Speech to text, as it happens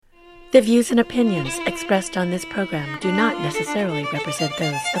The views and opinions expressed on this program do not necessarily represent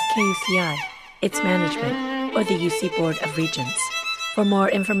those of KUCI, its management, or the UC Board of Regents. For more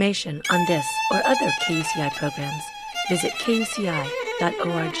information on this or other KUCI programs, visit kuci.org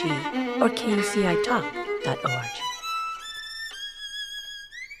or kucitalk.org.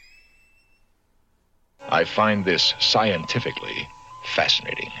 I find this scientifically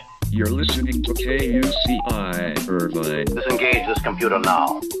fascinating. You're listening to KUCI Irvine. Disengage this computer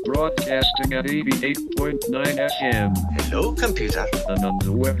now. Broadcasting at 88.9 FM. Hello, computer. And on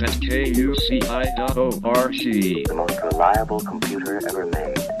the web at kuci.org. The most reliable computer ever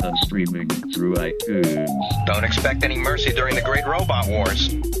made. And streaming through iTunes. Don't expect any mercy during the Great Robot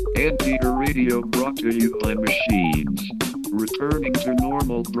Wars. Anteater Radio brought to you by machines. Returning to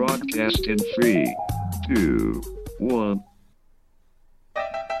normal broadcast in 3, 2, 1.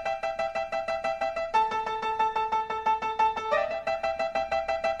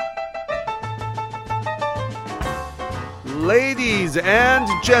 Ladies and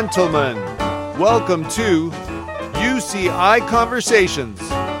gentlemen, welcome to UCI Conversations,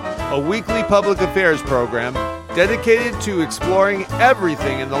 a weekly public affairs program dedicated to exploring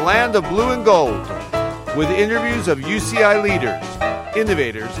everything in the land of blue and gold, with interviews of UCI leaders,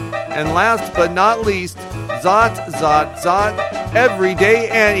 innovators, and last but not least, zot, everyday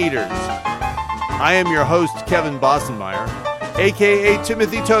anteaters. I am your host, Kevin Bossenmeyer, aka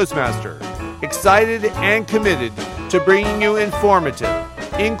Timothy Toastmaster, excited and committed to bringing you informative,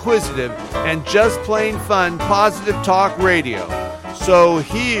 inquisitive, and just plain fun positive talk radio. So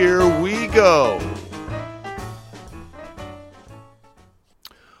here we go.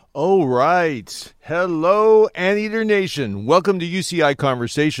 All right. Hello, Anteater Nation. Welcome to UCI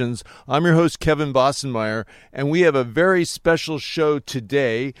Conversations. I'm your host, Kevin Bossenmeyer, and we have a very special show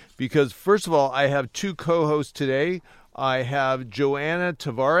today because, first of all, I have two co-hosts today. I have Joana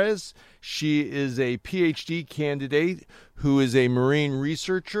Tavares. She is a PhD candidate who is a marine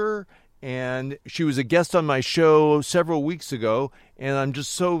researcher, and she was a guest on my show several weeks ago, and I'm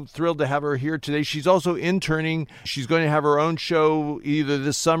just so thrilled to have her here today. She's also interning. She's going to have her own show either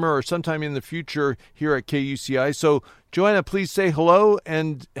this summer or sometime in the future here at KUCI. So, Joana, please say hello,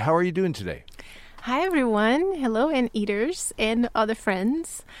 and how are you doing today? Hi, everyone. Hello, Anteaters and other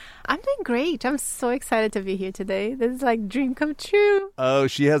friends. I'm doing great. I'm so excited to be here today. This is like dream come true. Oh,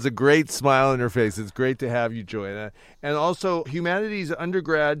 she has a great smile on her face. It's great to have you, Joana. And also, Humanities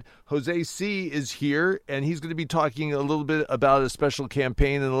undergrad Jose C. is here, and he's going to be talking a little bit about a special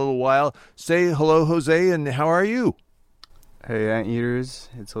campaign in a little while. Say hello, Jose, and how are you? Hey, Anteaters.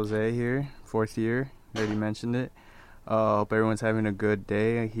 It's Jose here, fourth year. Already mentioned it. Hope everyone's having a good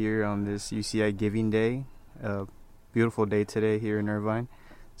day here on this UCI Giving Day. Beautiful day today here in Irvine.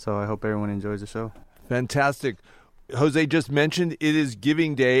 So I hope everyone enjoys the show. Fantastic. Jose just mentioned it is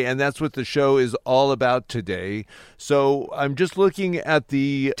Giving Day, and that's what the show is all about today. So I'm just looking at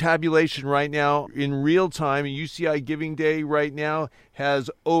the tabulation right now in real time. UCI Giving Day right now has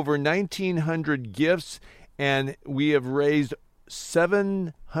over 1,900 gifts, and we have raised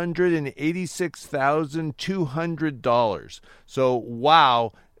 $786,200. So,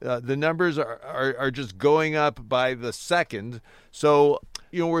 wow, the numbers are just going up by the second. So,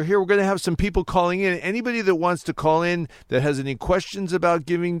 we're here. We're going to have some people calling in. Anybody that wants to call in that has any questions about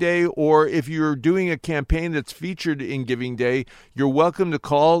Giving Day, or if you're doing a campaign that's featured in Giving Day, you're welcome to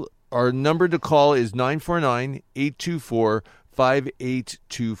call. Our number to call is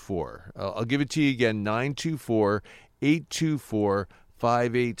 949-824-5824. I'll give it to you again,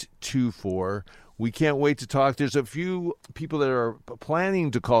 924-824-5824. We can't wait to talk. There's a few people that are planning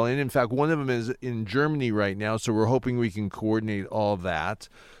to call in. In fact, one of them is in Germany right now, so we're hoping we can coordinate all that.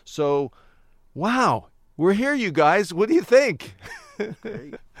 So, wow, we're here, you guys. What do you think?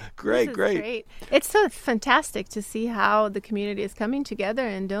 Great. It's so fantastic to see how the community is coming together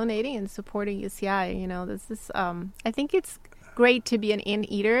and donating and supporting UCI. This is, I think it's great to be an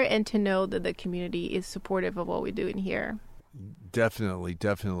anteater and to know that the community is supportive of what we do in here. Definitely.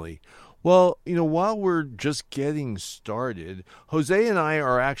 Well, while we're just getting started, Jose and I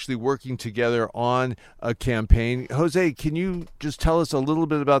are actually working together on a campaign. Jose, can you just tell us a little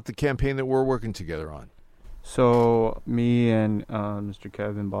bit about the campaign that we're working together on? So me and Mr.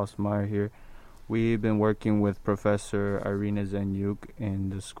 Kevin Bossenmeyer here, we've been working with Professor Irina Zenyuk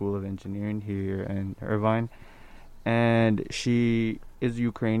in the School of Engineering here in Irvine. And she is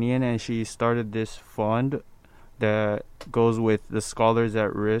Ukrainian, and she started this fund that goes with the Scholars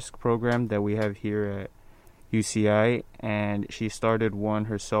at Risk program that we have here at UCI, and she started one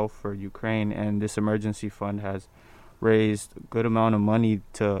herself for Ukraine, and this emergency fund has raised a good amount of money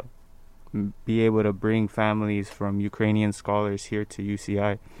to be able to bring families from Ukrainian scholars here to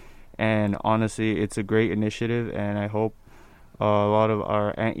UCI. And honestly, it's a great initiative, and I hope a lot of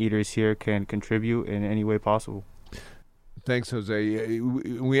our anteaters here can contribute in any way possible. Thanks, Jose.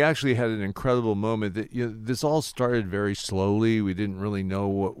 We actually had an incredible moment. That this all started very slowly. We didn't really know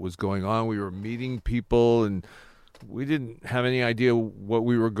what was going on. We were meeting people, and we didn't have any idea what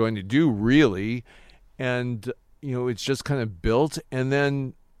we were going to do, really. And, it's just kind of built. And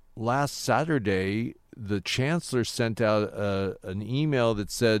then last Saturday, the chancellor sent out an email that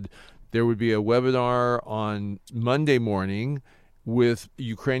said there would be a webinar on Monday morning with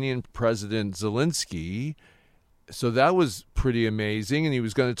Ukrainian President Zelensky. So that was pretty amazing. And he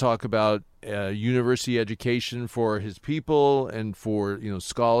was going to talk about university education for his people and for,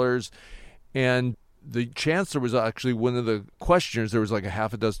 scholars. And the chancellor was actually one of the questioners. There was like a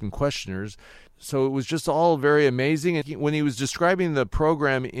half a dozen questioners. So it was just all very amazing. And when he was describing the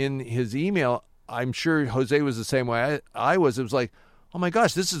program in his email, I'm sure Jose was the same way I was. It was like, oh my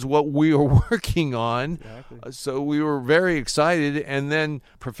gosh, this is what we are working on. Exactly. So we were very excited. And then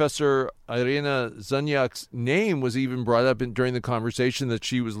Professor Irina Zanyak's name was even brought up during the conversation that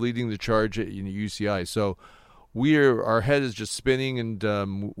she was leading the charge at UCI. So our head is just spinning,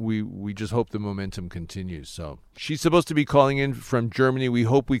 and we just hope the momentum continues. So she's supposed to be calling in from Germany. We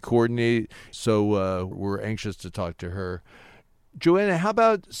hope we coordinate. So we're anxious to talk to her. Joana, how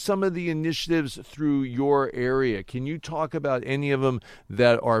about some of the initiatives through your area? Can you talk about any of them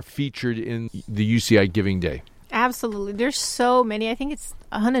that are featured in the UCI Giving Day? Absolutely. There's so many. I think it's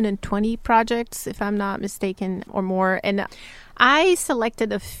 120 projects, if I'm not mistaken, or more. And I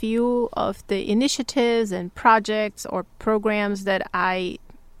selected a few of the initiatives and projects or programs that I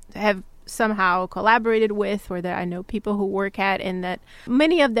have somehow collaborated with, or that I know people who work at, and that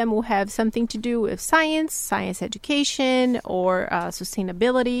many of them will have something to do with science education, or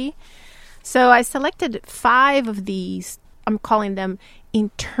sustainability. So I selected 5 of these. I'm calling them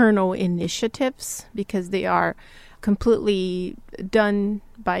internal initiatives because they are completely done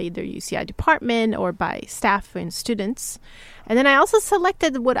by either UCI department or by staff and students. And then I also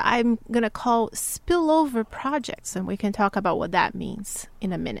selected what I'm going to call spillover projects, and we can talk about what that means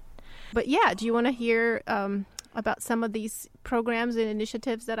in a minute. But yeah, do you want to hear about some of these programs and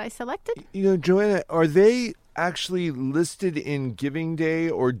initiatives that I selected? Joana, are they actually listed in Giving Day,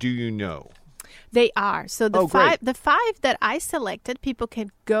 or do you know? They are. So the five that I selected, people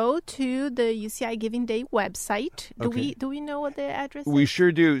can go to the UCI Giving Day website. Do we know what the address is? We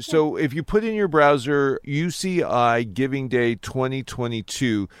sure do. So if you put in your browser UCI Giving Day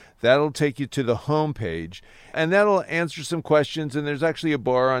 2022, that'll take you to the homepage, and that'll answer some questions. And there's actually a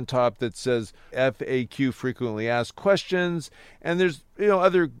bar on top that says FAQ, frequently asked questions. And there's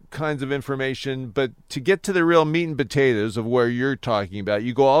other kinds of information. But to get to the real meat and potatoes of where you're talking about,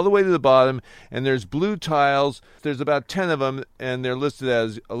 you go all the way to the bottom, and there's blue tiles. There's about 10 of them, and they're listed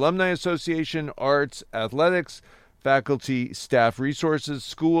as Alumni Association, Arts, Athletics, Faculty, Staff Resources,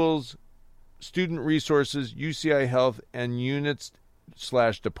 Schools, Student Resources, UCI Health, and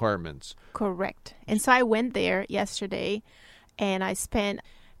Units/departments. Correct. And so I went there yesterday, and I spent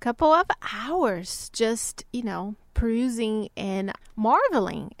a couple of hours just, perusing and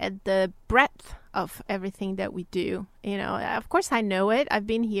marveling at the breadth of everything that we do. Of course I know it. I've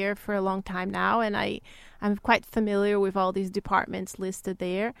been here for a long time now, and I'm quite familiar with all these departments listed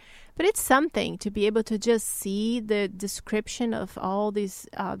there. But it's something to be able to just see the description of all these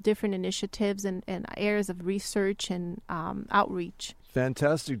different initiatives and areas of research and outreach.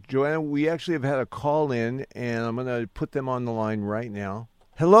 Fantastic. Joana, we actually have had a call in, and I'm going to put them on the line right now.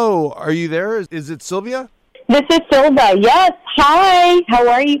 Hello, are you there? Is it Sylvia? This is Silva. Yes. Hi. How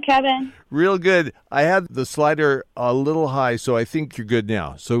are you, Kevin? Real good. I had the slider a little high, so I think you're good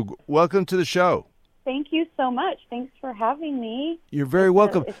now. So welcome to the show. Thank you so much. Thanks for having me. You're very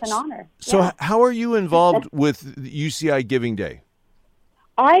welcome. It's an honor. So how are you involved with UCI Giving Day?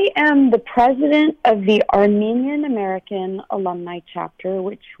 I am the president of the Armenian American Alumni Chapter,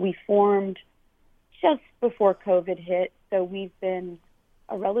 which we formed just before COVID hit. So we've been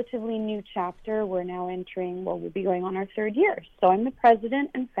a relatively new chapter. We're now we'll be going on our 3rd year. So I'm the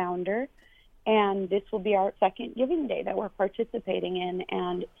president and founder, and this will be our 2nd Giving Day that we're participating in.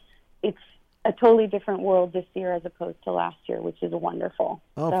 And it's a totally different world this year as opposed to last year, which is wonderful.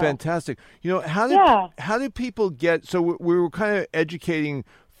 Oh, fantastic. How did people get, so we were kind of educating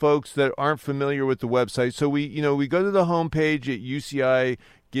folks that aren't familiar with the website. So we go to the homepage at UCI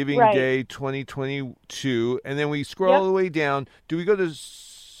Giving Day 2022, and then we scroll all the way down. Do we go to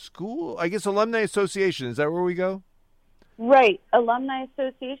school? I guess Alumni Association. Is that where we go? Right. Alumni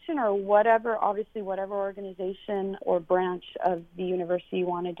association or whatever, obviously whatever organization or branch of the university you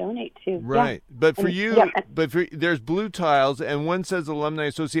want to donate to. Right. Yeah. But for And- you, yeah. there's blue tiles and one says alumni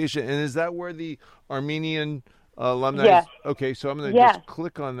association. And is that where the Armenian alumni? Yes. Okay. So I'm going to Yes. just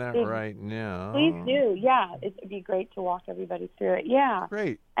click on that right now. Please do. Yeah. It'd be great to walk everybody through it. Yeah.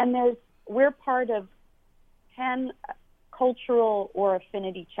 Great. And we're part of 10 cultural or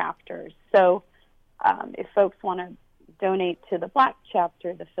affinity chapters. So if folks want to donate to the Black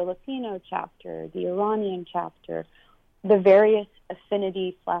chapter, the Filipino chapter, the Iranian chapter, the various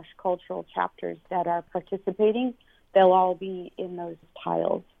affinity/cultural chapters that are participating, they'll all be in those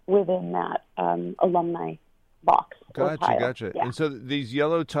tiles within that alumni box. Gotcha. Yeah. And so these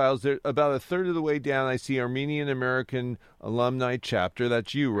yellow tiles, they're about a third of the way down. I see Armenian American Alumni Chapter.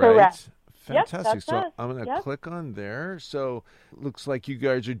 That's you, right? Correct. Fantastic. Yep, So us. I'm going to Yep. click on there. So looks like you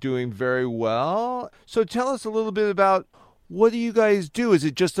guys are doing very well. So tell us a little bit about what do you guys do? Is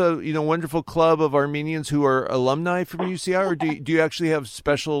it just a wonderful club of Armenians who are alumni from UCI, or do you actually have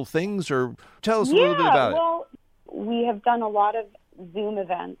special things? Or tell us a little bit about well, we have done a lot of Zoom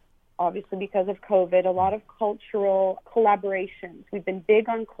events, obviously because of COVID, a lot of cultural collaborations. We've been big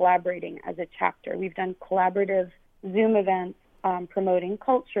on collaborating as a chapter. We've done collaborative Zoom events promoting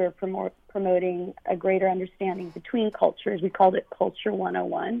culture, promoting a greater understanding between cultures. We called it Culture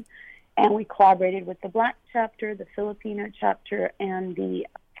 101. And we collaborated with the Black chapter, the Filipino chapter, and the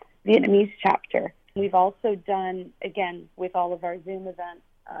Vietnamese chapter. We've also done, again, with all of our Zoom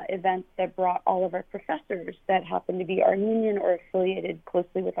events that brought all of our professors that happen to be Armenian or affiliated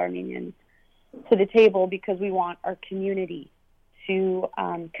closely with Armenians to the table because we want our community to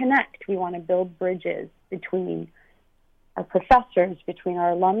connect. We want to build bridges between our professors, between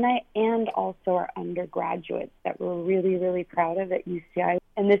our alumni, and also our undergraduates that we're really, really proud of at UCI.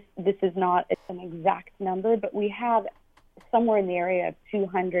 And this is not an exact number, but we have somewhere in the area of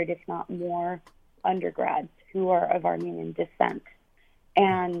 200, if not more, undergrads who are of Armenian descent.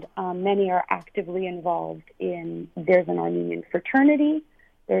 And many are actively involved there's an Armenian fraternity,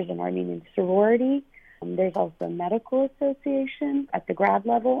 there's an Armenian sorority, there's also a medical association at the grad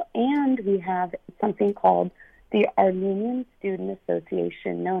level, and we have something called the Armenian Student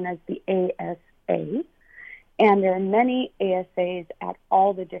Association, known as the ASA. And there are many ASAs at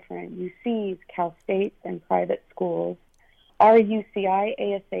all the different UCs, Cal States, and private schools. Our UCI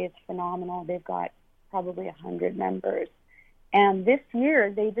ASA is phenomenal. They've got probably 100 members. And this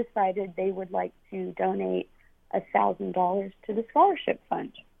year, they decided they would like to donate $1,000 to the scholarship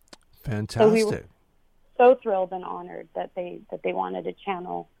fund. Fantastic. So we were so thrilled and honored that they wanted to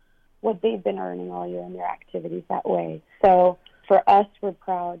channel what they've been earning all year in their activities that way. So for us, we're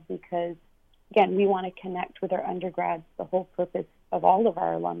proud because, again, we want to connect with our undergrads. The whole purpose of all of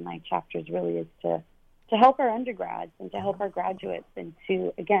our alumni chapters really is to help our undergrads and to help our graduates and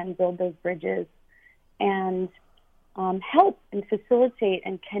to, again, build those bridges and help and facilitate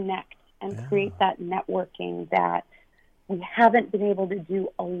and connect and create that networking that we haven't been able to do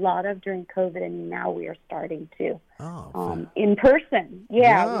a lot of during COVID, and now we are starting to in person.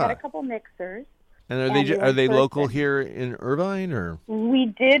 Yeah, we had a couple mixers. And are they local here in Irvine, or? We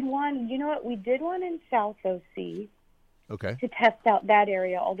did one. You know what? We did one in South OC. Okay. To test out that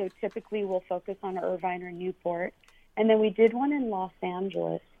area, although typically we'll focus on Irvine or Newport. And then we did one in Los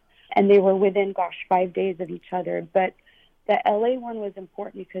Angeles, and they were within, 5 days of each other. But the LA one was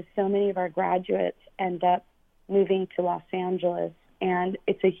important because so many of our graduates end up moving to Los Angeles, and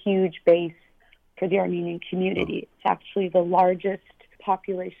it's a huge base for the Armenian community. It's actually the largest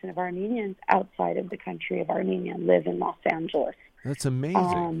population of Armenians outside of the country of Armenia live in Los Angeles. That's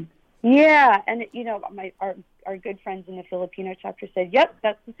amazing. Yeah, and our good friends in the Filipino chapter said, yep,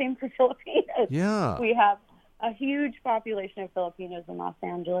 that's the same for Filipinos. Yeah. We have a huge population of Filipinos in Los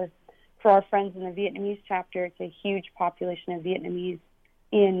Angeles. For our friends in the Vietnamese chapter, it's a huge population of Vietnamese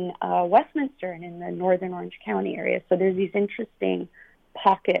in Westminster and in the northern Orange County area. So there's these interesting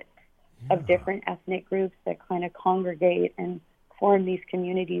pockets of different ethnic groups that kind of congregate and form these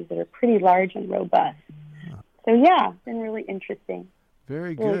communities that are pretty large and robust. So yeah, it's been really interesting.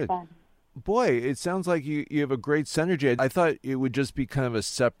 Very really good. Fun. Boy, it sounds like you have a great synergy. I thought it would just be kind of a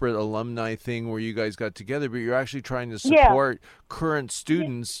separate alumni thing where you guys got together, but you're actually trying to support current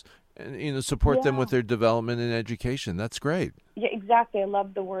students and support them with their development and education. That's great. Yeah, exactly. I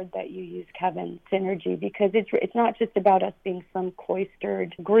love the word that you use, Kevin, synergy, because it's not just about us being some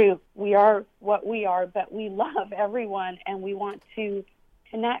cloistered group. We are what we are, but we love everyone, and we want to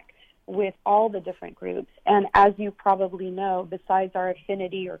connect with all the different groups. And as you probably know, besides our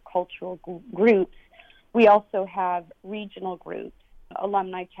affinity or cultural groups, we also have regional groups,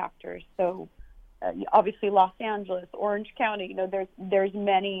 alumni chapters. So obviously Los Angeles, Orange County. There's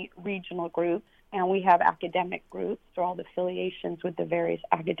many regional groups, and we have academic groups, so all the affiliations with the various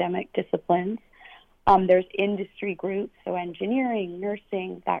academic disciplines. There's industry groups, so engineering,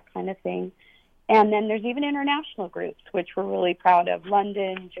 nursing, that kind of thing. And then there's even international groups, which we're really proud of,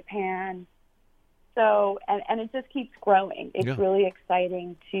 London, Japan. So, and it just keeps growing. It's really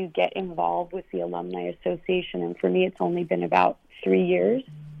exciting to get involved with the Alumni Association. And for me, it's only been about 3 years.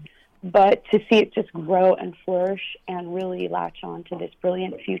 But to see it just grow and flourish and really latch on to this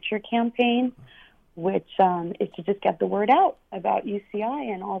Brilliant Future campaign, which is to just get the word out about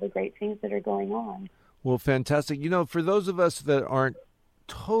UCI and all the great things that are going on. Well, fantastic. For those of us that aren't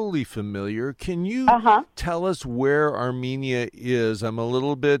totally familiar, can you tell us where Armenia is? I'm a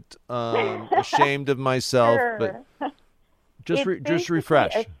little bit ashamed of myself, but just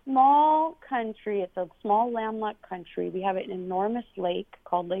refresh. It's a small country. It's a small landlocked country. We have an enormous lake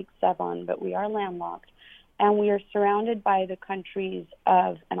called Lake Sevan, but we are landlocked, and we are surrounded by the countries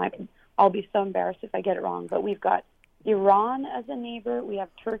of, and I'll be so embarrassed if I get it wrong, but we've got Iran as a neighbor. We have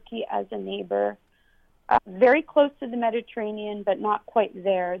Turkey as a neighbor. Very close to the Mediterranean, but not quite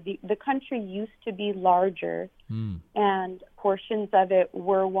there. The country used to be larger, and portions of it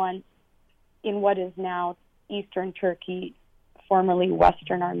were once in what is now eastern Turkey, formerly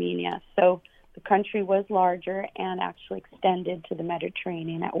Western Armenia. So the country was larger and actually extended to the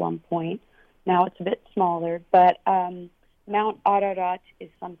Mediterranean at one point. Now it's a bit smaller, but Mount Ararat is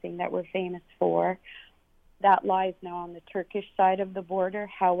something that we're famous for. That lies now on the Turkish side of the border.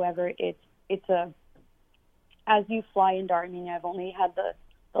 However, as you fly into Armenia, I've only had the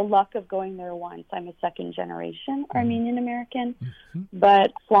luck of going there once. I'm a second-generation Armenian American,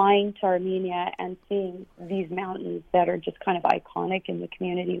 but flying to Armenia and seeing these mountains that are just kind of iconic in the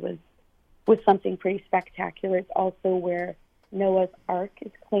community was something pretty spectacular. It's also where Noah's Ark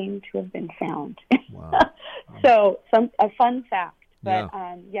is claimed to have been found. Wow. So a fun fact, but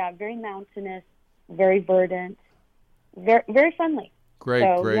very mountainous, very verdant, very, very friendly. Great.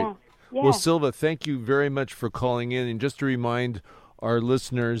 Yeah. Well, Silva, thank you very much for calling in. And just to remind our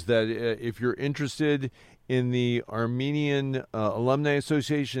listeners that if you're interested in the Armenian Alumni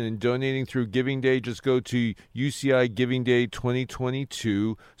Association and donating through Giving Day, just go to UCI Giving Day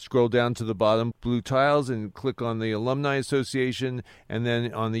 2022, scroll down to the bottom blue tiles and click on the Alumni Association, and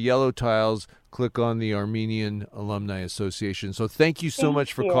then on the yellow tiles, click on the Armenian Alumni Association. So thank you so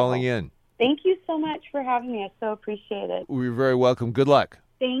much for calling in. Thank you so much for having me. I so appreciate it. You're very welcome. Good luck.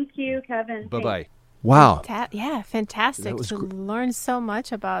 Thank you, Kevin. Bye-bye. Wow. Fantastic to learn so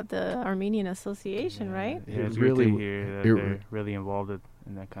much about the Armenian Association, right? Yeah, it's really great to hear that they're really involved in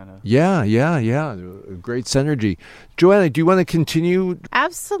that kind of... Yeah. Great synergy. Joanna, do you want to continue?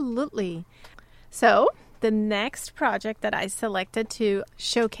 Absolutely. So the next project that I selected to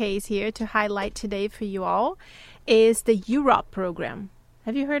showcase here, to highlight today for you all, is the UROP program.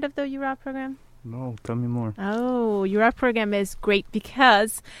 Have you heard of the UROP program? No, tell me more. Oh, UROP program is great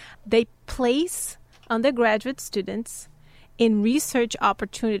because they place undergraduate students in research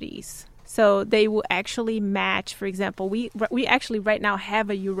opportunities. So they will actually match, for example, we actually right now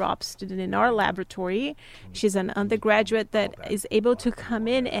have a UROP student in our laboratory. She's an undergraduate that is able to come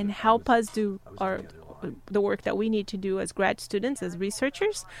in and help us do the work that we need to do as grad students, as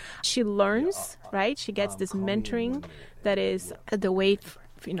researchers. She learns, right? She gets this mentoring that is the way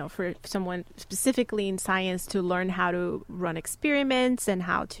for someone specifically in science to learn how to run experiments and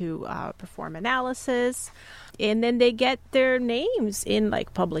how to perform analysis. And then they get their names in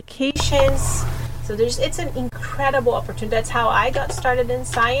publications. So it's an incredible opportunity. That's how I got started in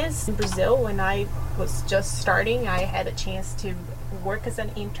science in Brazil. When I was just starting, I had a chance to work as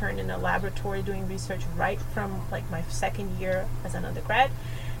an intern in a laboratory doing research right from my second year as an undergrad.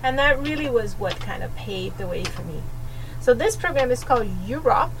 And that really was what kind of paved the way for me. So this program is called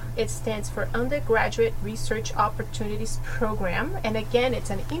UROP. It stands for Undergraduate Research Opportunities Program. And again, it's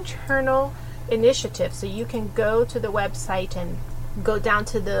an internal initiative. So you can go to the website and go down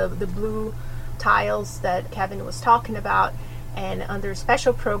to the blue tiles that Kevin was talking about. And under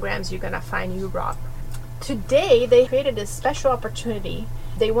special programs, you're going to find UROP. Today, they created a special opportunity.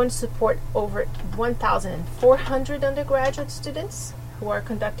 They want to support over 1,400 undergraduate students who are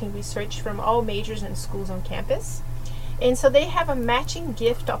conducting research from all majors and schools on campus. And so they have a matching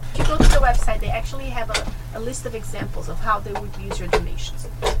gift. If you go to the website, they actually have a list of examples of how they would use your donations.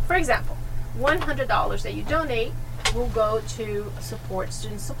 For example, $100 that you donate will go to support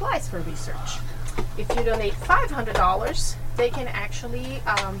student supplies for research. If you donate $500, they can actually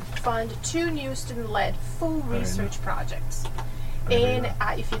fund 2 new student-led full research projects. And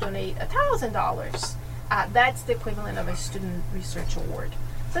if you donate $1,000, that's the equivalent of a student research award.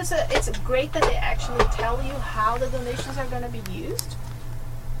 So it's great that they actually tell you how the donations are going to be used.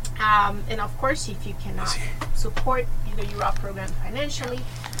 And of course, if you cannot support the UROP program financially,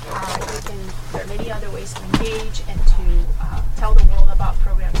 there are many other ways to engage and to tell the world about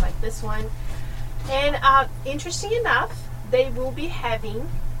programs like this one. And interesting enough, they will be having,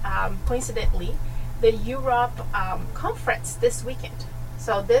 coincidentally, the UROP conference this weekend.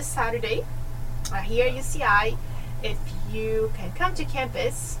 So this Saturday, here at UCI, if you can come to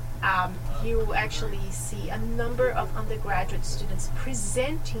campus, you will actually see a number of undergraduate students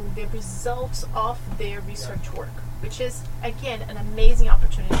presenting the results of their research work, which is, again, an amazing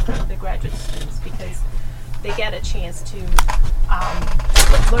opportunity for undergraduate students because they get a chance to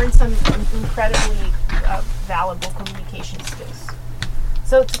learn some incredibly valuable communication skills.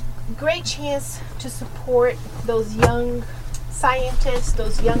 So it's a great chance to support those young scientists,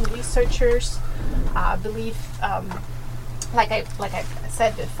 those young researchers. I believe, like I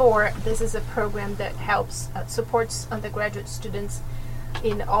said before, this is a program that helps supports undergraduate students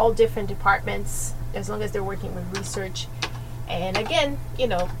in all different departments as long as they're working with research. And again,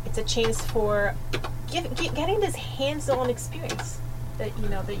 it's a chance for getting this hands-on experience that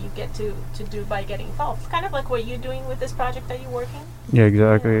you get to do by getting involved. It's kind of like what you're doing with this project that you're working. Yeah,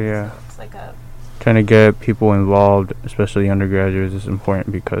 exactly. Yeah. So it's like trying to get people involved, especially undergraduates, is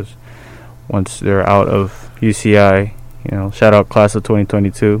important because once they're out of UCI, shout out class of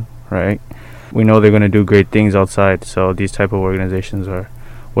 2022, right? We know they're going to do great things outside, so these type of organizations are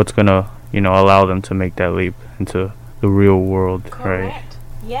what's going to, allow them to make that leap into the real world. Correct. Right?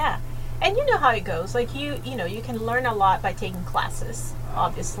 Yeah. And you know how it goes. Like you can learn a lot by taking classes.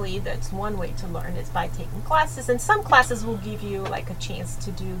 Obviously, that's one way to learn is by taking classes. And some classes will give you like a chance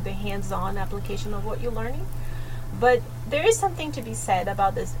to do the hands-on application of what you're learning. But there is something to be said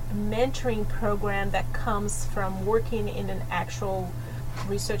about this mentoring program that comes from working in an actual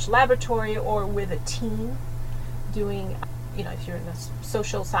research laboratory or with a team doing, if you're in a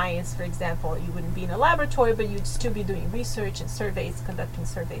social science, for example, you wouldn't be in a laboratory, but you'd still be doing research and surveys, conducting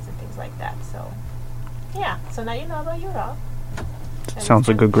surveys and things like that. So, yeah. So now you know about UROP. Sounds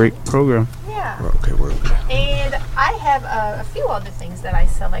like a great program. Yeah. Okay, we're okay. And I have a few other things that I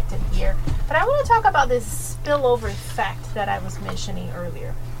selected here, but I want to talk about this spillover effect that I was mentioning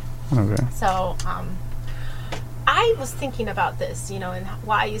earlier. Okay. So, I was thinking about this, and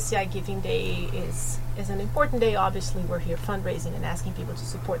why UCI Giving Day is an important day. Obviously, we're here fundraising and asking people to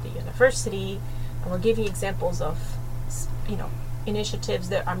support the university, and we're giving examples of, initiatives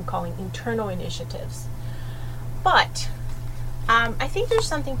that I'm calling internal initiatives. But I think there's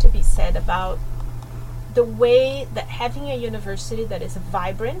something to be said about the way that having a university that is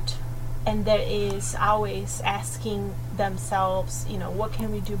vibrant and that is always asking themselves, what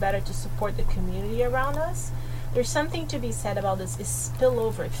can we do better to support the community around us? There's something to be said about this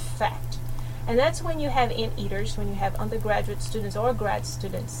spillover effect. And that's when you have anteaters, when you have undergraduate students or grad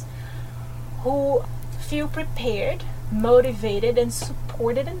students who feel prepared, motivated, and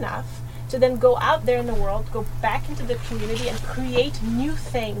supported enough to then go out there in the world, go back into the community, and create new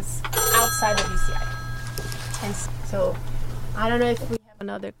things outside of UCI. And so, I don't know if we have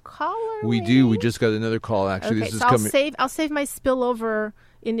another caller. We do. We just got another call. Actually, okay, this is so coming. I'll save my spillover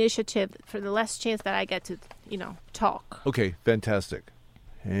initiative for the last chance that I get to, talk. Okay, fantastic.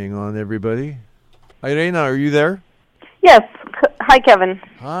 Hang on, everybody. Irena, are you there? Yes. Hi, Kevin.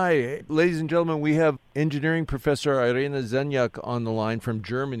 Hi. Ladies and gentlemen, we have engineering professor Irena Zenyak on the line from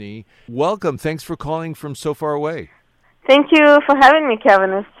Germany. Welcome. Thanks for calling from so far away. Thank you for having me,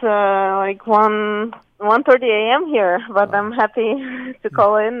 Kevin. It's like 1:30 a.m. here, but I'm happy to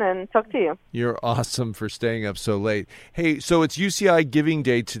call in and talk to you. You're awesome for staying up so late. Hey, so it's UCI Giving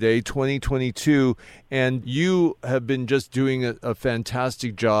Day today, 2022, and you have been just doing a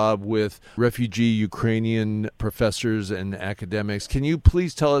fantastic job with refugee Ukrainian professors and academics. Can you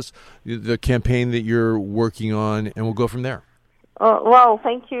please tell us the campaign that you're working on, and we'll go from there? Well,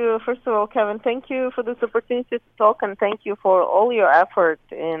 thank you. First of all, Kevin, thank you for this opportunity to talk, and thank you for all your effort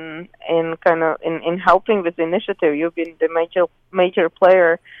in helping this initiative. You've been the major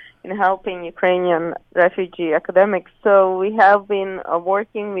player in helping Ukrainian refugee academics. So we have been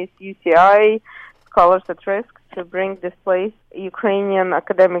working with UCI Scholars at Risk to bring displaced Ukrainian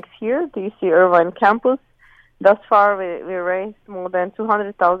academics here to UC Irvine campus. Thus far, we raised more than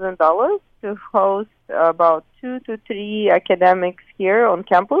 $200,000 to host about 2 to 3 academics here on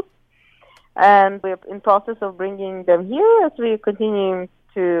campus. And we're in process of bringing them here as we continue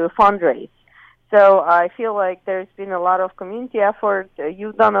to fundraise. So I feel like there's been a lot of community effort.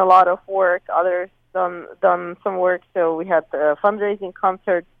 You've done a lot of work. Others done some work. So we had a fundraising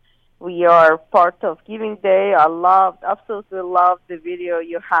concert we are part of Giving Day. I absolutely loved the video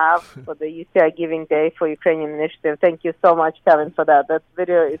you have for the UCI Giving Day for Ukrainian Initiative. Thank you so much, Kevin, for that. That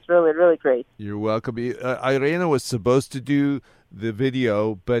video is really, really great. You're welcome. Irena was supposed to do the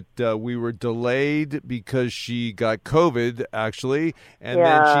video, but we were delayed because she got COVID, actually, and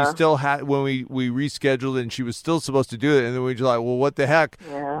then she still had, when we rescheduled it, and she was still supposed to do it, and then we were like, well, what the heck?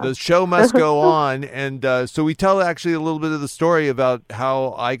 Yeah. The show must go on, and so we tell actually a little bit of the story about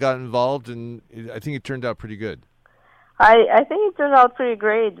how I got involved, and I think it turned out pretty good. I think it turned out pretty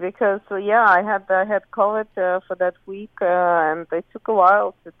great because, I had COVID for that week, and it took a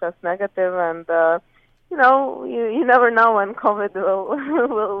while to test negative, and you never know when COVID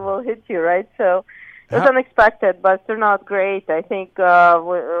will hit you, right? So it was unexpected, but it turned out great. I think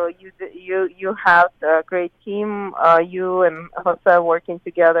you have a great team. You and Jose working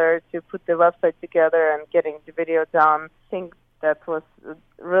together to put the website together and getting the video done. I think that was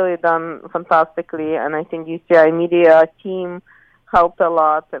really done fantastically, and I think UCI media team helped a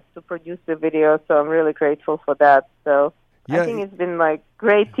lot to produce the video. So I'm really grateful for that. So I think it's been like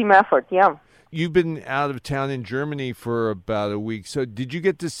great team effort. Yeah. You've been out of town in Germany for about a week. So did you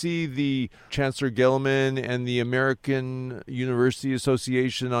get to see the Chancellor Gelman and the American University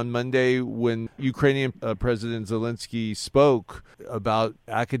Association on Monday when Ukrainian President Zelensky spoke about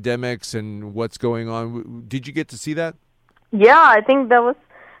academics and what's going on? Did you get to see that? Yeah, I think that was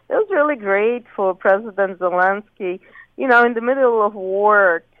really great for President Zelensky. In the middle of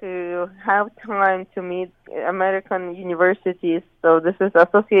war, to have time to meet American universities. So this is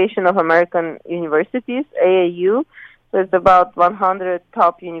Association of American Universities, AAU. So it's about 100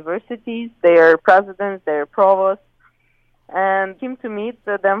 top universities, their presidents, their provosts, and came to meet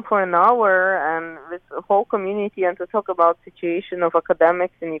them for an hour and with the whole community and to talk about situation of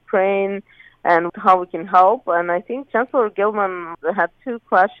academics in Ukraine and how we can help. And I think Chancellor Gilman had two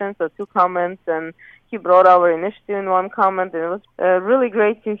questions or two comments, and he brought our initiative in one comment. And it was really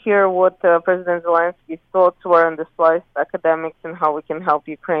great to hear what President Zelensky's thoughts were on the spliced academics and how we can help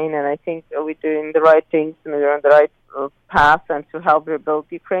Ukraine. And I think we're doing the right things and we're on the right path and to help rebuild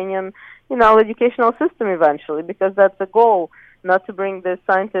Ukrainian, educational system eventually, because that's the goal. Not to bring the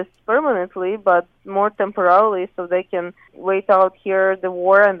scientists permanently, but more temporarily, so they can wait out here the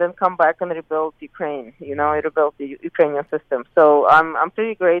war and then come back and rebuild Ukraine. Rebuild the Ukrainian system. So I'm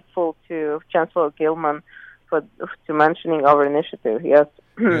pretty grateful to Chancellor Gilman to mentioning our initiative. Yes.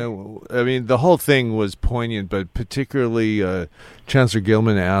 I mean, the whole thing was poignant, but particularly Chancellor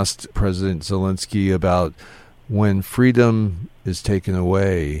Gilman asked President Zelensky about when freedom is taken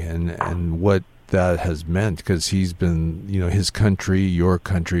away and what that has meant, because he's been, his country, your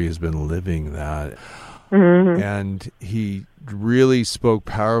country has been living that. Mm-hmm. And he really spoke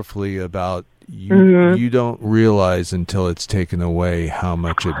powerfully about you don't realize until it's taken away how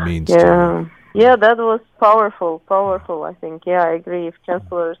much it means to you. Yeah, that was powerful, I think. Yeah, I agree. If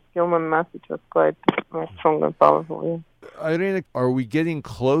Chancellor Gilman's message was quite strong and powerful, yeah. Irena, are we getting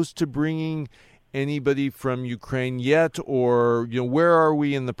close to bringing anybody from Ukraine yet, or where are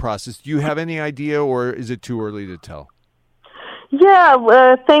we in the process? Do you have any idea, or is it too early to tell? Yeah,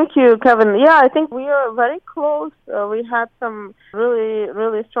 thank you, Kevin. Yeah, I think we are very close. We had some really,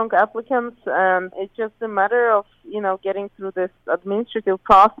 really strong applicants, and it's just a matter of getting through this administrative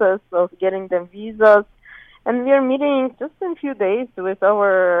process of getting them visas. And we are meeting just in a few days with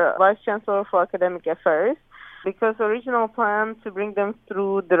our Vice Chancellor for Academic Affairs, because the original plan to bring them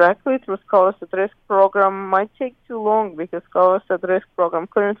through directly through Scholars at Risk program might take too long, because Scholars at Risk program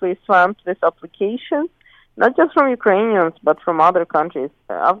currently is swamped with applications, not just from Ukrainians, but from other countries,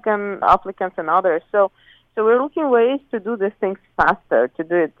 Afghan applicants and others. So we're looking ways to do these things faster, to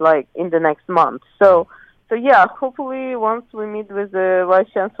do it like in the next month. So yeah, hopefully once we meet with the Vice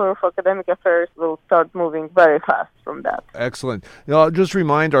Chancellor for Academic Affairs, we'll start moving very fast from that. Excellent. I'll just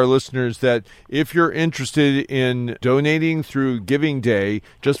remind our listeners that if you're interested in donating through Giving Day,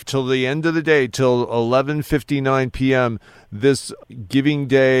 just till the end of the day, till 11:59 p.m., this Giving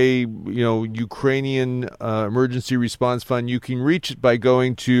Day, Ukrainian Emergency Response Fund, you can reach it by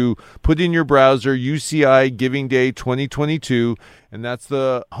going to, put in your browser, UCI Giving Day 2022, and that's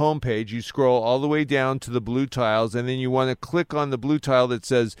the homepage. You scroll all the way down to the blue tiles, and then you want to click on the blue tile that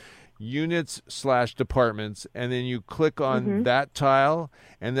says units/departments, and then you click on that tile,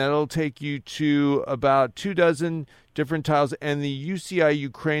 and that'll take you to about 24 different tiles, and the UCI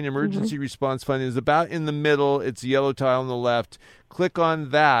Ukraine Emergency Response Fund is about in the middle. It's the yellow tile on the left. Click on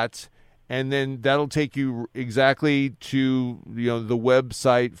that, and then that'll take you exactly to the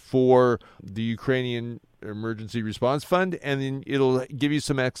website for the Ukrainian Emergency Response Fund, and then it'll give you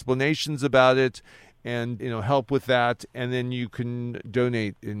some explanations about it. and help with that, and then you can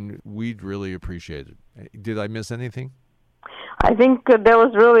donate, and we'd really appreciate it. Did I miss anything? I think there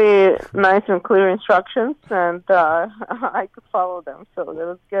was really nice and clear instructions, and I could follow them, so that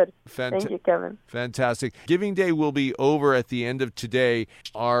was good. Thank you, Kevin. Fantastic. Giving Day will be over at the end of today.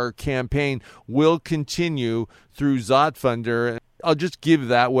 Our campaign will continue through Zotfunder. I'll just give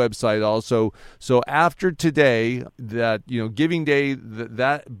that website also. So after today, that Giving Day,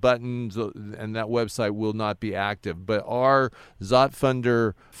 that button and that website will not be active, but our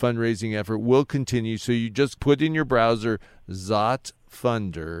Zotfunder fundraising effort will continue. So you just put in your browser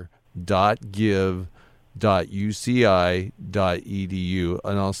zotfunder.give.uci.edu,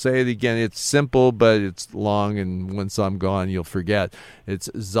 and I'll say it again. It's simple, but it's long, and once I'm gone, you'll forget. It's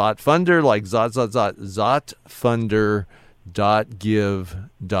Zotfunder, like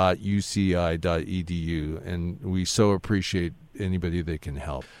Zotfunder.give.uci.edu, and we so appreciate anybody that can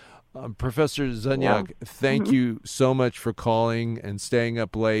help. Professor Zanyuk, thank you so much for calling and staying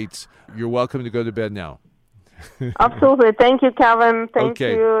up late. You're welcome to go to bed now. Absolutely. Thank you, Kevin. Thank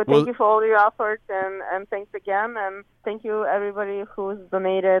Okay. you. Thank you for all your efforts, and thanks again. And thank you, everybody who's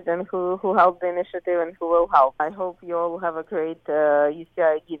donated and who helped the initiative and who will help. I hope you all have a great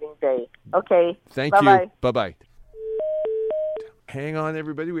UCI Giving Day. Okay. Thank Bye-bye. you. Bye-bye. Hang on,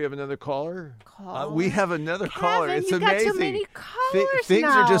 everybody. We have another caller. We have another caller. It's you amazing. got too many callers Things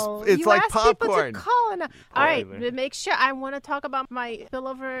now. are just, it's you like asked popcorn. People to call and, all right, make sure. I want to talk about my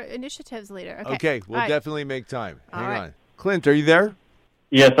spillover initiatives later. Okay, we'll All right. definitely make time. Hang right. on. Clint, are you there?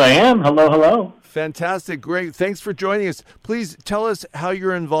 Yes, I am. Hello. Fantastic. Great. Thanks for joining us. Please tell us how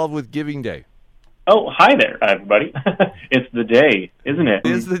you're involved with Giving Day. Oh, hi there, everybody. It's the day, isn't it?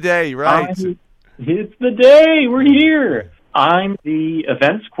 It is the day, right? It's the day. We're here. I'm the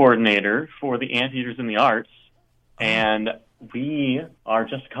events coordinator for the Anteaters in the Arts, and we are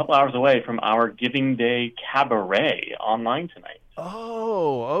just a couple hours away from our Giving Day Cabaret online tonight.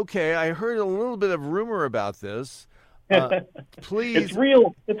 Oh, okay. I heard a little bit of rumor about this. Please. It's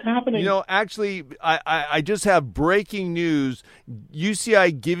real. It's happening. Actually, I just have breaking news.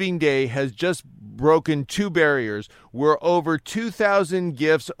 UCI Giving Day has just broken two barriers. We're over 2,000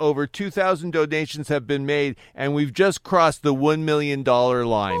 gifts, over 2,000 donations have been made, and we've just crossed the $1 million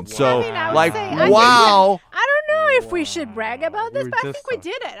line. Well, wow. I don't know if we should brag about this, but I think we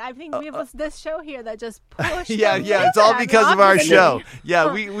did it. I think we have this show here that just pushed. Yeah, it's all because of our show.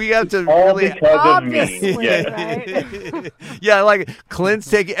 Yeah, we have to all really. Obviously, right? Yeah, like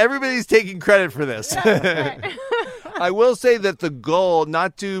Clint's everybody's taking credit for this. I will say that the goal,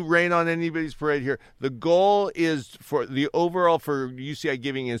 not to rain on anybody's parade here, the goal is for the overall for UCI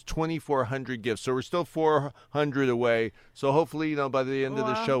Giving is 2,400 gifts. So we're still 400 away. So hopefully, by the end of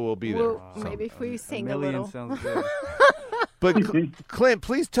the show, we'll be there. Maybe if we sing a little. Sounds good. But Clint,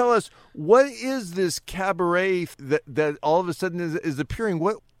 please tell us, what is this cabaret that all of a sudden is appearing?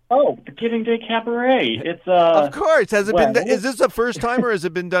 What? Oh, the Giving Day Cabaret. It's of course. Has it been? Is this the first time, or has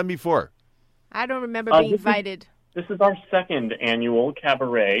it been done before? I don't remember being invited. This is our second annual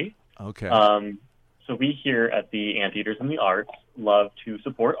cabaret. Okay. So we here at the Anteaters in the Arts love to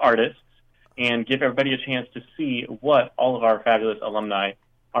support artists and give everybody a chance to see what all of our fabulous alumni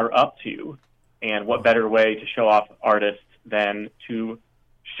are up to, and what better way to show off artists than to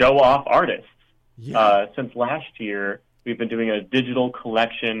show off artists. Yeah. Since last year, we've been doing a digital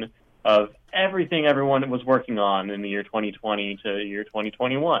collection of everything everyone was working on in the year 2020 to the year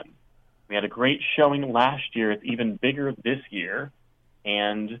 2021. We had a great showing last year. It's even bigger this year,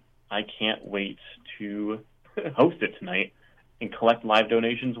 and I can't wait to host it tonight and collect live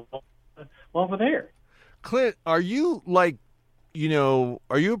donations while we're there. Clint, are you are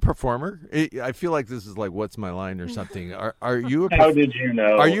you a performer? I feel like this is like What's My Line or something. Are you? How did you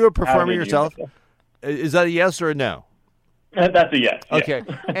know? Are you a performer yourself? Is that a yes or a no? That's a yes. Okay.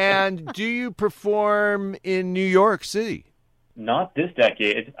 Yes. And do you perform in New York City? Not this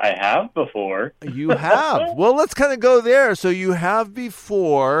decade. I have before. You have. Well, let's kind of go there. So you have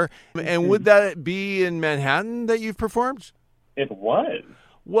before, and would that be in Manhattan that you've performed? It was.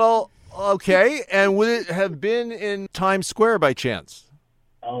 Well, okay. And would it have been in Times Square by chance?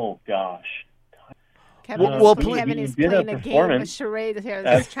 Oh, gosh. Kevin is playing a game, a charade here,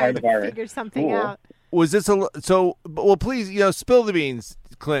 just trying to figure something out. Was this well, please, spill the beans,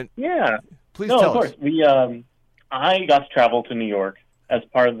 Clint. Yeah. Please tell of course. us. I got to travel to New York as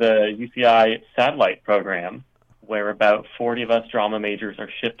part of the UCI satellite program, where about 40 of us drama majors are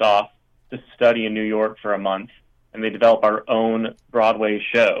shipped off to study in New York for a month, and they develop our own Broadway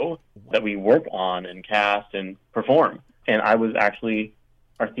show that we work on and cast and perform. And our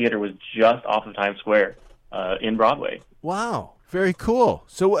theater was just off of Times Square in Broadway. Wow. Very cool.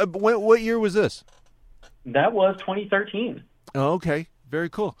 So what year was this? That was 2013. Oh, okay. Very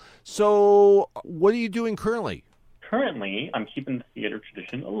cool. So what are you doing currently? Currently, I'm keeping the theater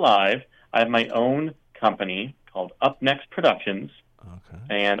tradition alive. I have my own company called Up Next Productions,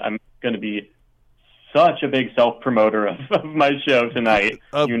 and I'm going to be such a big self-promoter of my show tonight.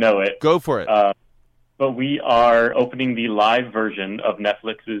 You know it. Go for it. But we are opening the live version of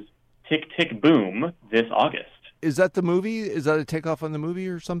Netflix's Tick, Tick, Boom this August. Is that the movie? Is that a takeoff on the movie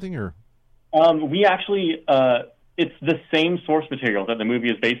or something? Or we actually, it's the same source material that the movie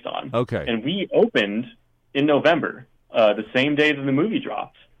is based on. Okay. And we opened in November, the same day that the movie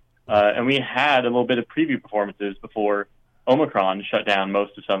dropped. And we had a little bit of preview performances before Omicron shut down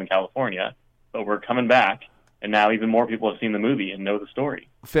most of Southern California. But we're coming back, and now even more people have seen the movie and know the story.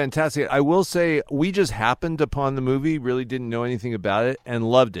 Fantastic. I will say we just happened upon the movie, really didn't know anything about it, and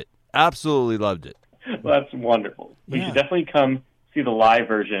loved it. Absolutely loved it. Well, that's wonderful. You should definitely come see the live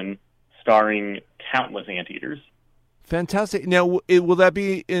version starring countless anteaters. Fantastic. Now, will that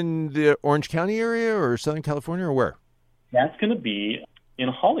be in the Orange County area or Southern California or where? That's going to be in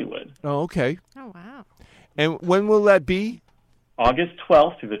Hollywood. Oh, okay. Oh, wow. And when will that be? August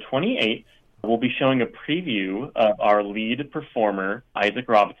 12th through the 28th. We'll be showing a preview of our lead performer, Isaac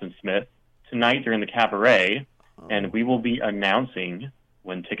Robinson Smith, tonight during the cabaret, and we will be announcing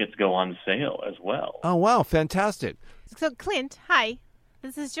when tickets go on sale as well. Oh, wow. Fantastic. So, Clint, hi.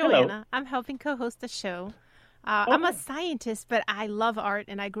 This is Joana. Hello. I'm helping co-host the show. I'm a scientist, but I love art,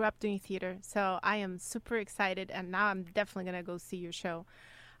 and I grew up doing theater, so I am super excited, and now I'm definitely going to go see your show.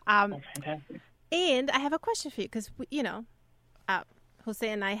 Fantastic. And I have a question for you, because, Jose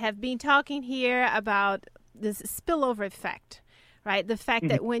and I have been talking here about this spillover effect, right? The fact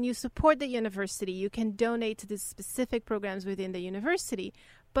that when you support the university, you can donate to the specific programs within the university.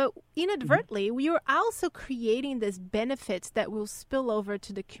 But inadvertently, we are also creating these benefits that will spill over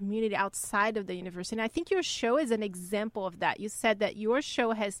to the community outside of the university. And I think your show is an example of that. You said that your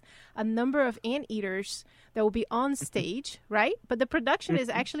show has a number of anteaters that will be on stage, right? But the production is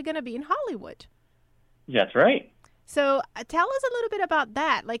actually going to be in Hollywood. That's right. So tell us a little bit about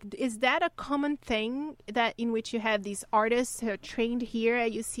that. Like, is that a common thing that in which you have these artists who are trained here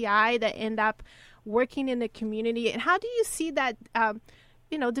at UCI that end up working in the community? And how do you see that,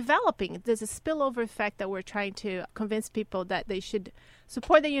 developing? There's a spillover effect that we're trying to convince people that they should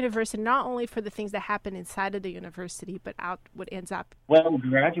support the university, not only for the things that happen inside of the university, but out what ends up. Well,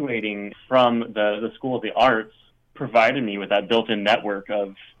 graduating from the School of the Arts provided me with that built-in network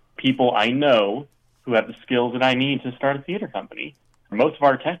of people I know who have the skills that I need to start a theater company. Most of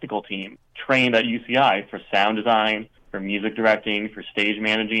our technical team trained at UCI for sound design, for music directing, for stage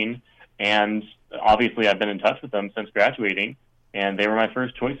managing, and obviously I've been in touch with them since graduating, and they were my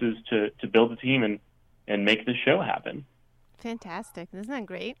first choices to build the team and make this show happen. Fantastic. Isn't that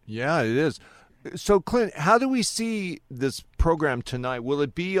great? Yeah, it is. So, Clint, how do we see this program tonight? Will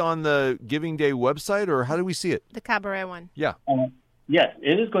it be on the Giving Day website, or how do we see it? The cabaret one. Yeah. Yes,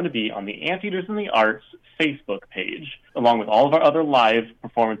 it is going to be on the Anteaters in the Arts Facebook page, along with all of our other live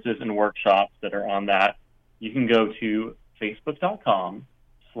performances and workshops that are on that. You can go to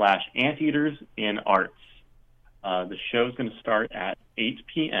facebook.com/anteatersinarts. The show is going to start at 8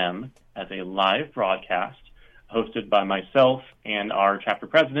 p.m. as a live broadcast hosted by myself and our chapter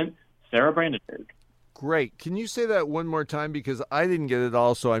president, Sarah Brandenburg. Great. Can you say that one more time? Because I didn't get it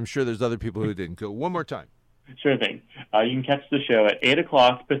all, so I'm sure there's other people who didn't. Go one more time. Sure thing. You can catch the show at 8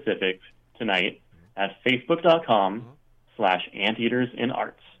 o'clock Pacific tonight at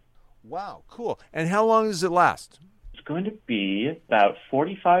facebook.com/anteatersinarts. Wow, cool. And how long does it last? It's going to be about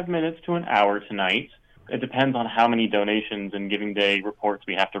 45 minutes to an hour tonight. It depends on how many donations and Giving Day reports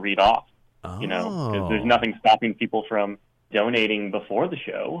we have to read off. Oh. 'Cause there's nothing stopping people from donating before the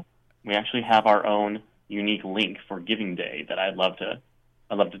show. We actually have our own unique link for Giving Day that I'd love to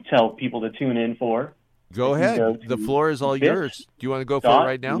tell people to tune in for. Go ahead. The floor is all yours. Do you want to go for it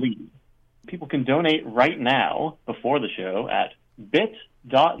right now? People can donate right now before the show at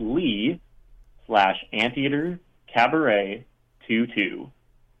bit.ly/anteatercabaret22.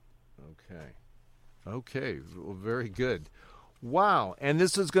 Okay. Well, very good. Wow. And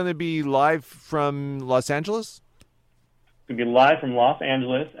this is going to be live from Los Angeles? It's going to be live from Los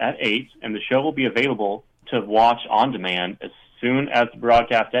Angeles at 8, and the show will be available to watch on demand as soon as the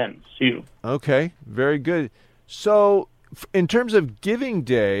broadcast ends, too. Okay, very good. So, in terms of Giving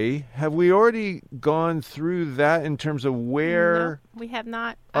Day, have we already gone through that in terms of where? No, we have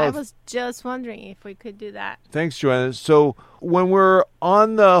not. I was just wondering if we could do that. Thanks, Joanna. So, when we're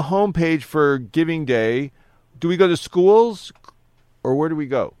on the homepage for Giving Day, do we go to schools, or where do we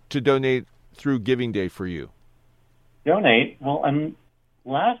go to donate through Giving Day for you? Donate? Well,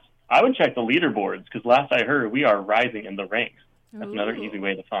 last I would check the leaderboards because last I heard, we are rising in the ranks. That's Ooh. another easy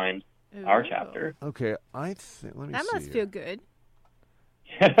way to find our chapter. Okay, let me That see must here. feel good.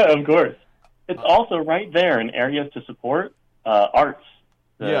 Yeah, of course. It's also right there in areas to support arts.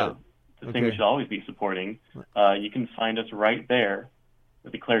 The thing we should always be supporting. You can find us right there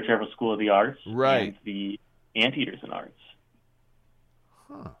with the Claire Trevor School of the Arts and the Anteaters in Arts.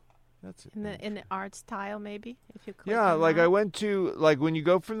 Huh. That's in the arts tile, maybe, if you click Yeah, on like that. I went to, like when you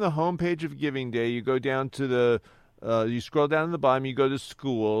go from the homepage of Giving Day, you go down to the, you scroll down to the bottom, you go to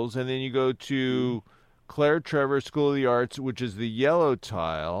schools, and then you go to Claire Trevor School of the Arts, which is the yellow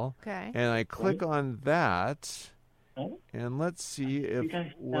tile. Okay. And I click on that, and let's see if you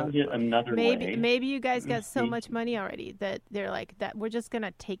guys found it another way. Maybe you guys got so much money already that they're like that. We're just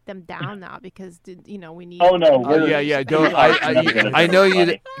gonna take them down now because we need. Oh no! Yeah. Don't. I know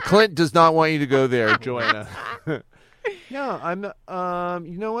you. Clint does not want you to go there, Joanna. No, I'm.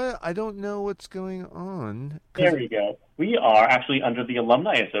 You know what? I don't know what's going on. There we go. We are actually under the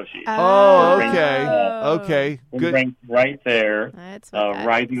Alumni Association. Oh, okay. Okay. We're Good. ranked right there. That's what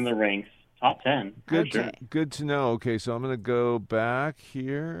rising the ranks, top 10. Good to know. Okay, so I'm gonna go back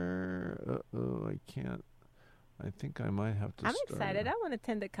here. I can't. I think I might have to. I'm start. excited. I want to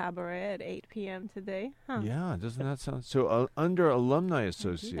attend the cabaret at 8 p.m. today. Huh. Yeah, doesn't that sound so? Under Alumni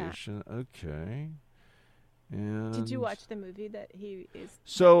Association. Okay. And did you watch the movie that he is?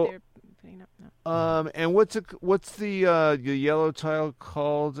 So, putting up? No. and what's the yellow tile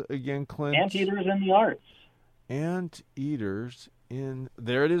called again, Clint? Anteaters in the Arts. Anteaters in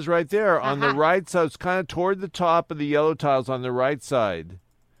there. It is right there on the right side. It's kind of toward the top of the yellow tiles on the right side.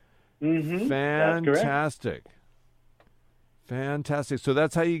 Mm-hmm. Fantastic. Fantastic. So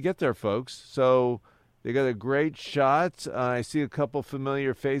that's how you get there, folks. So they got a great shot. I see a couple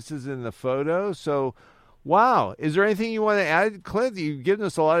familiar faces in the photo. So. Wow. Is there anything you want to add, Clint? You've given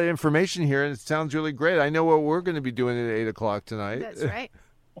us a lot of information here, and it sounds really great. I know what we're going to be doing at 8 o'clock tonight. That's right.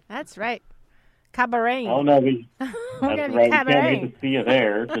 That's right. Cabaret. Oh, no. That's right. We can't wait to see you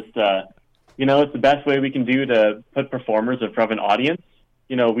there. Just, it's the best way we can do to put performers in front of an audience.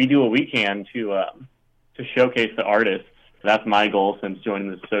 We do what we can to showcase the artists. That's my goal since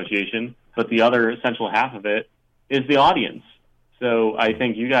joining this association. But the other essential half of it is the audience. So I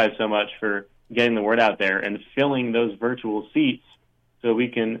thank you guys so much for getting the word out there and filling those virtual seats so we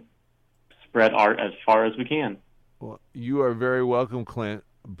can spread art as far as we can. Well, you are very welcome, Clint.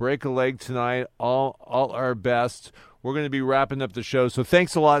 Break a leg tonight. All our best. We're going to be wrapping up the show. So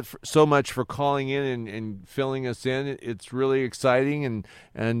thanks a lot so much for calling in and filling us in. It's really exciting.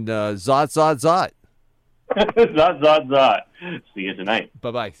 And zot, zot, zot. Zot, zot, zot. See you tonight.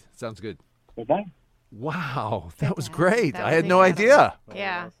 Bye-bye. Sounds good. Bye-bye. Wow, that was great. That I was had no idea.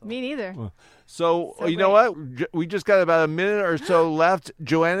 Yeah, me neither. So you know what? We just got about a minute or so left.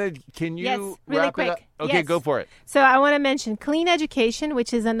 Joanna, can you really wrap quick. it up? Okay, Yes. go for it. So I want to mention Clean Education,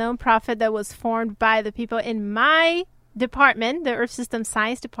 which is a nonprofit that was formed by the people in my department, the Earth System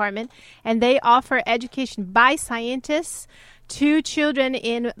Science Department, and they offer education by scientists to children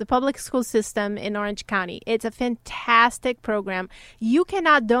in the public school system in Orange County. It's a fantastic program. You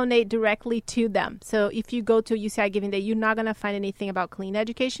cannot donate directly to them. So if you go to UCI Giving Day, you're not going to find anything about clean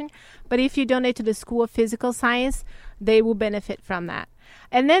education. But if you donate to the School of Physical Science, they will benefit from that.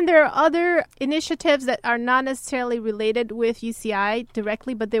 And then there are other initiatives that are not necessarily related with UCI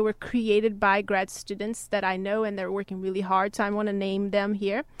directly, but they were created by grad students that I know, and they're working really hard. So I want to name them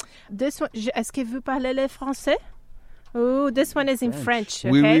here. This one, est-ce que vous parlez le français? Oh, this one is in French.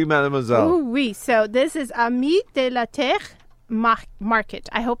 Okay? Oui, oui, mademoiselle. Oh, oui. So this is Amis de la Terre Market.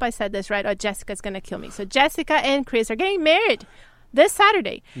 I hope I said this right, or Jessica's going to kill me. So Jessica and Chris are getting married this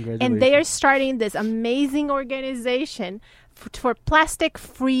Saturday. And they are starting this amazing organization for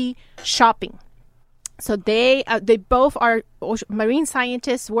plastic-free shopping. So they both are marine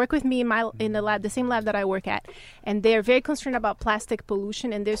scientists, work with me in the lab, the same lab that I work at, and they're very concerned about plastic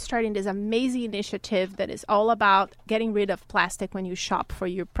pollution, and they're starting this amazing initiative that is all about getting rid of plastic when you shop for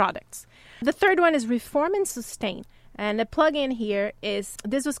your products. The third one is Reform and Sustain. And the plug-in here is,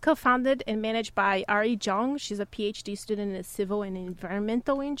 this was co-founded and managed by Ari Jong. She's a PhD student in the Civil and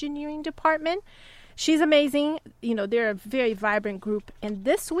Environmental Engineering Department. She's amazing. They're a very vibrant group. And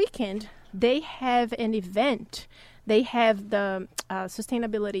this weekend, they have an event. They have the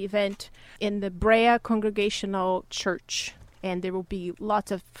sustainability event in the Brea Congregational Church. And there will be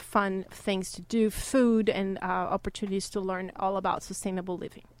lots of fun things to do, food, and opportunities to learn all about sustainable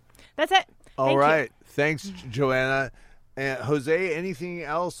living. That's it. All right. Thanks, Joanna. Jose, anything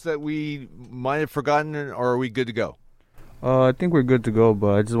else that we might have forgotten, or are we good to go? I think we're good to go,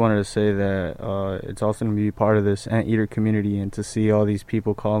 but I just wanted to say that it's awesome to be part of this anteater community, and to see all these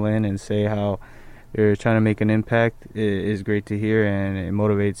people call in and say how they're trying to make an impact is great to hear, and it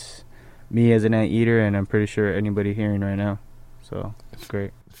motivates me as an anteater, and I'm pretty sure anybody hearing right now. So it's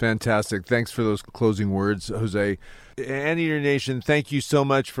great. Fantastic. Thanks for those closing words, Jose. Anteater Nation, thank you so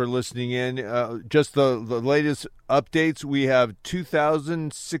much for listening in. Just the latest updates, we have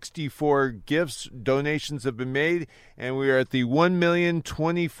 2,064 gifts, donations have been made, and we are at the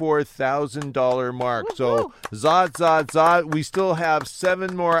 $1,024,000 mark. So, zot. We still have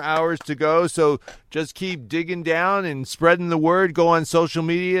 7 more hours to go, so just keep digging down and spreading the word. Go on social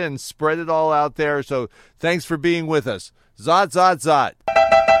media and spread it all out there. So, thanks for being with us. Zot.